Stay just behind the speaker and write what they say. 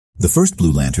The first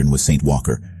Blue Lantern was Saint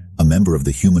Walker, a member of the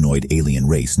humanoid alien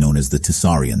race known as the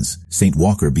Tessarians. Saint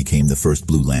Walker became the first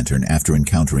Blue Lantern after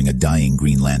encountering a dying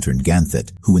Green Lantern,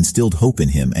 Ganthet, who instilled hope in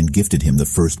him and gifted him the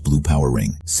first Blue Power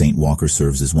Ring. Saint Walker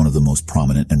serves as one of the most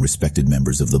prominent and respected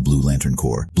members of the Blue Lantern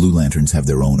Corps. Blue Lanterns have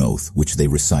their own oath, which they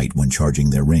recite when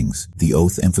charging their rings. The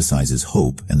oath emphasizes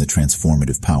hope and the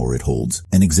transformative power it holds.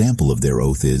 An example of their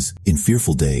oath is, "In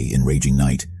fearful day, in raging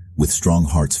night, with strong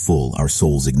hearts full, our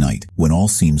souls ignite. When all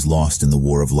seems lost in the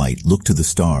war of light, look to the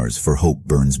stars, for hope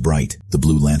burns bright." The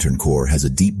Blue Lantern Corps has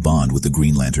a deep bond with the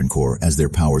Green Lantern Corps as their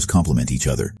powers complement each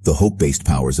other. The hope-based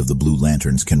powers of the Blue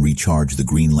Lanterns can recharge the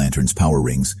Green Lantern's power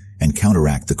rings and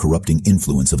counteract the corrupting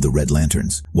influence of the Red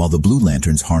Lanterns. While the Blue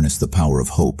Lanterns harness the power of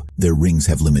hope, their rings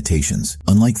have limitations.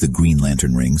 Unlike the Green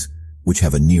Lantern rings, which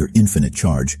have a near infinite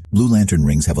charge, Blue Lantern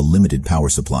rings have a limited power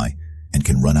supply and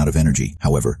can run out of energy.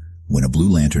 However, when a Blue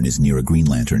Lantern is near a Green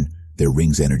Lantern, their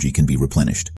ring's energy can be replenished.